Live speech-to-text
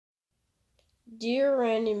Dear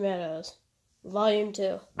Randy Meadows, Volume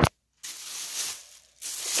 2.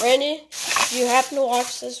 Randy, if you happen to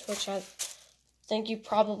watch this, which I think you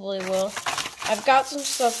probably will, I've got some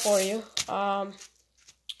stuff for you. Not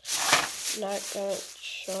gonna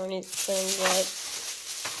show anything yet.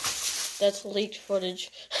 That's leaked footage.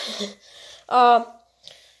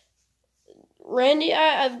 Randy,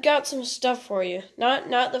 I've got some stuff for you. Not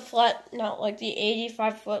like the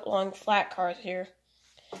 85-foot long flat cars here.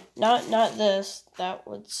 Not this. That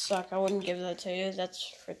would suck. I wouldn't give that to you. That's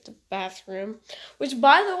for the bathroom. Which,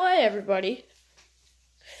 by the way, everybody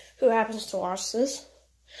who happens to watch this,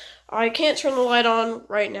 I can't turn the light on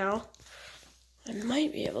right now. I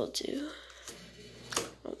might be able to.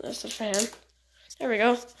 Oh, that's the fan. There we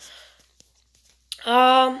go.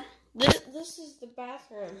 This is the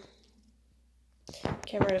bathroom.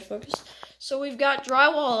 Camera to focus. So we've got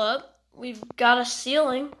drywall up. We've got a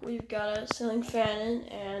ceiling. We've got a ceiling fan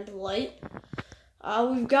and light.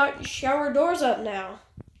 We've got shower doors up now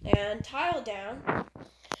and tile down.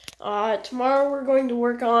 Tomorrow we're going to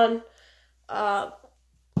work on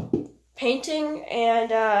painting and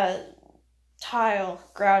tile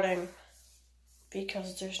grouting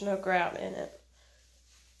because there's no grout in it.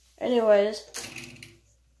 Anyways,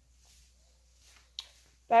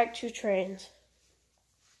 back to trains.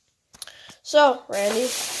 So, Randy,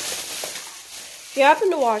 if you happen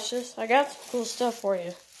to watch this, I got some cool stuff for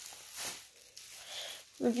you.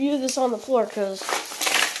 Review this on the floor, because,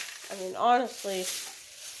 I mean, honestly,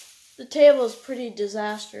 the table is pretty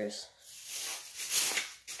disastrous.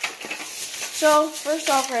 So, first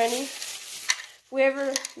off, Randy, if we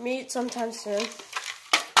ever meet sometime soon,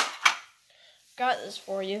 got this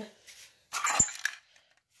for you.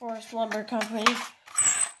 Forest Lumber Company.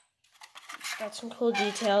 It's got some cool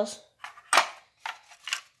details.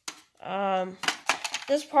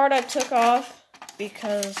 This part I took off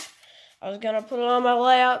because I was gonna put it on my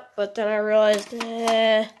layout, but then I realized,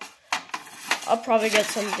 I'll probably get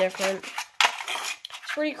something different. It's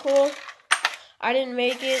pretty cool. I didn't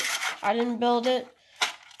make it. I didn't build it.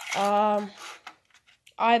 I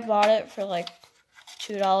bought it for like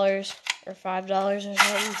 $2 or $5 or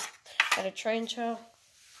something at a train show.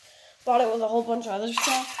 Bought it with a whole bunch of other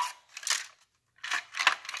stuff.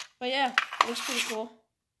 But yeah, it looks pretty cool.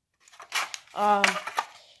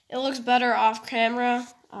 It looks better off camera.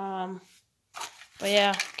 But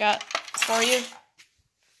yeah, got for you.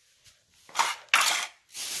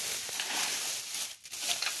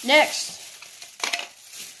 Next,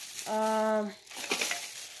 I've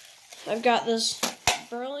got this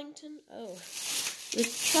Burlington. Oh, the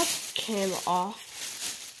truck came off.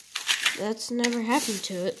 That's never happened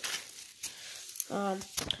to it.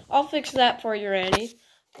 I'll fix that for you, Randy.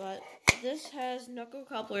 But this has knuckle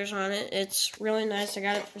couplers on it. It's really nice. I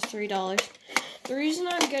got it for $3. The reason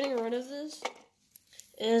I'm getting rid of this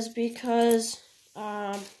is because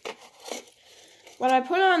when I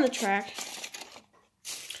put it on the track,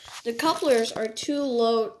 the couplers are too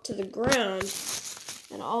low to the ground,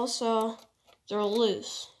 and also they're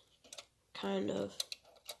loose, kind of.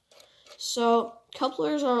 So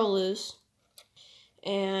couplers are loose,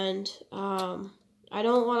 and I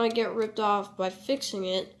don't want to get ripped off by fixing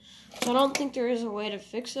it. So I don't think there is a way to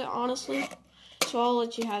fix it, honestly. So I'll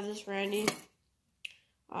let you have this, Randy.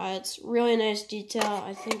 It's really nice detail.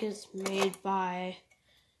 I think it's made by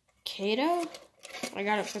Kato. I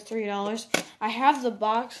got it for $3. I have the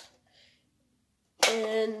box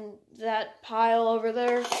in that pile over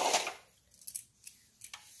there.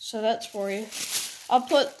 So that's for you. I'll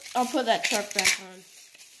put that truck back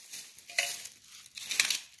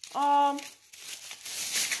on.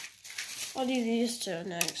 I'll do these two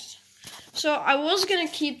next. So I was gonna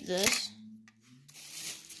keep this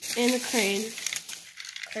in the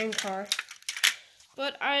crane car,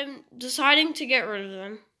 but I'm deciding to get rid of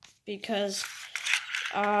them because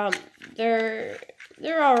they're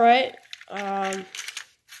all right. I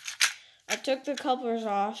took the couplers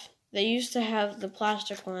off. They used to have the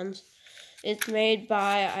plastic ones. It's made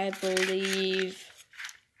by, I believe,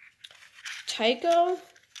 Tyco.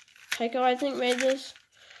 Tyco, I think, made this.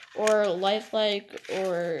 Or Lifelike,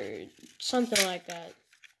 or something like that.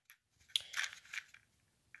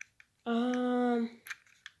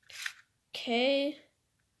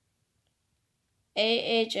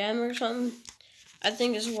 AHM or something. I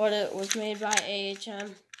think is what it was made by,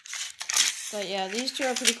 AHM. But yeah, these two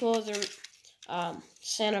are pretty cool. They're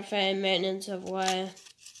Santa Fe maintenance of way.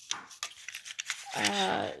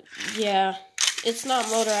 Yeah, it's not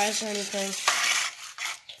motorized or anything.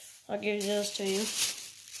 I'll give those to you.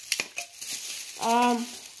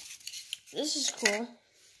 This is cool.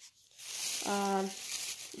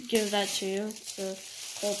 Give that to you. It's a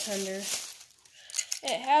coal tender.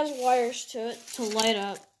 It has wires to it to light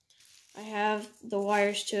up. I have the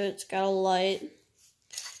wires to it. It's got a light. It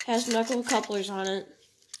has knuckle couplers on it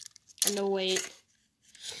and a weight.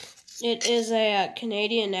 It is a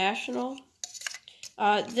Canadian National.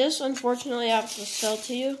 This, unfortunately, I have to sell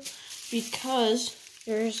to you because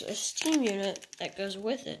there's a steam unit that goes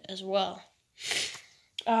with it as well.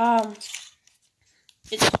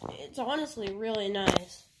 It's honestly really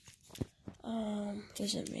nice.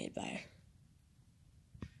 Who's it made by?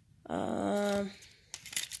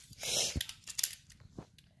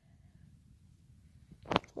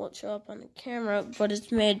 Won't show up on the camera, but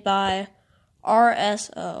it's made by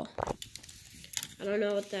RSO. I don't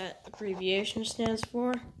know what that abbreviation stands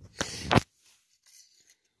for.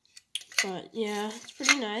 But yeah, it's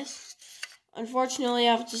pretty nice. Unfortunately,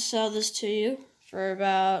 I have to sell this to you for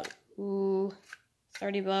about $30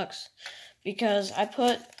 because I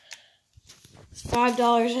put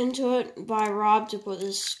 $5 into it by Rob to put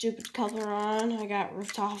this stupid coupler on. I got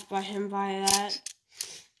ripped off by him by that.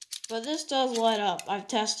 But this does light up. I've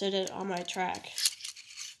tested it on my track.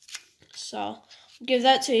 So, I'll give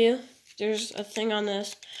that to you. There's a thing on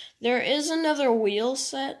this. There is another wheel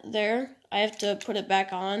set there. I have to put it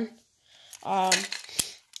back on.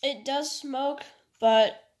 It does smoke,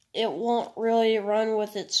 but it won't really run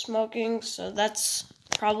with it smoking, so that's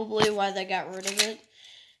probably why they got rid of it.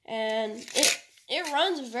 And it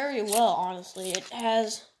runs very well, honestly. It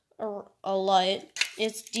has a light.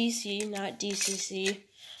 It's DC, not DCC.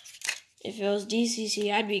 If it was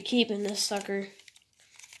DCC, I'd be keeping this sucker.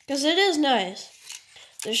 Because it is nice.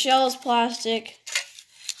 The shell is plastic.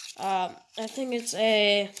 I think it's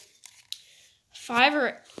a 5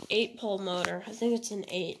 or 8 pole motor. I think it's an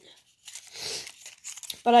 8.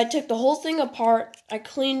 But I took the whole thing apart. I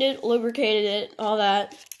cleaned it, lubricated it, all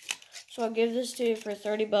that. So I'll give this to you for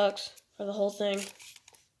 $30 for the whole thing.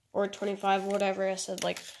 Or 25, whatever I said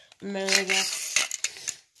like a minute ago.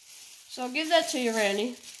 So I'll give that to you,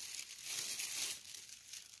 Randy.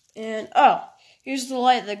 And, oh, here's the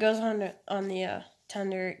light that goes on the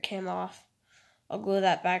tender. It came off. I'll glue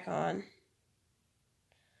that back on.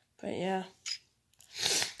 But, yeah.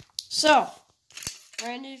 So,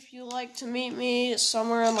 Randy, if you'd like to meet me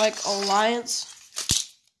somewhere in, like, Alliance,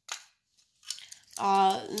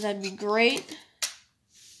 that'd be great.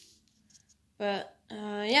 But,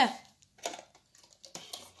 yeah.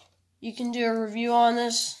 You can do a review on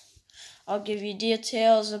this. I'll give you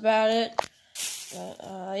details about it.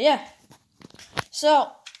 But, yeah.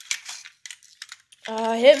 So,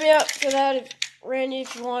 hit me up for that, Randy,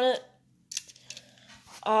 if you want it.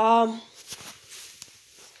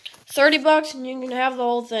 $30 and you can have the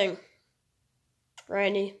whole thing.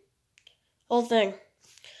 Randy. Whole thing.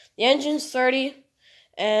 The engine's $30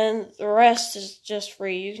 and the rest is just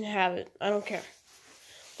free. You can have it. I don't care.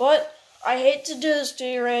 But I hate to do this to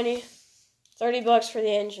you, Randy. $30 for the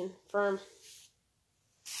engine. Firm.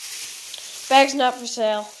 Bag's not for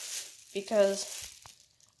sale because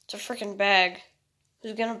it's a freaking bag.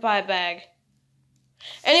 Who's gonna buy a bag?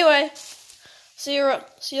 Anyway, see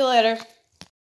you later.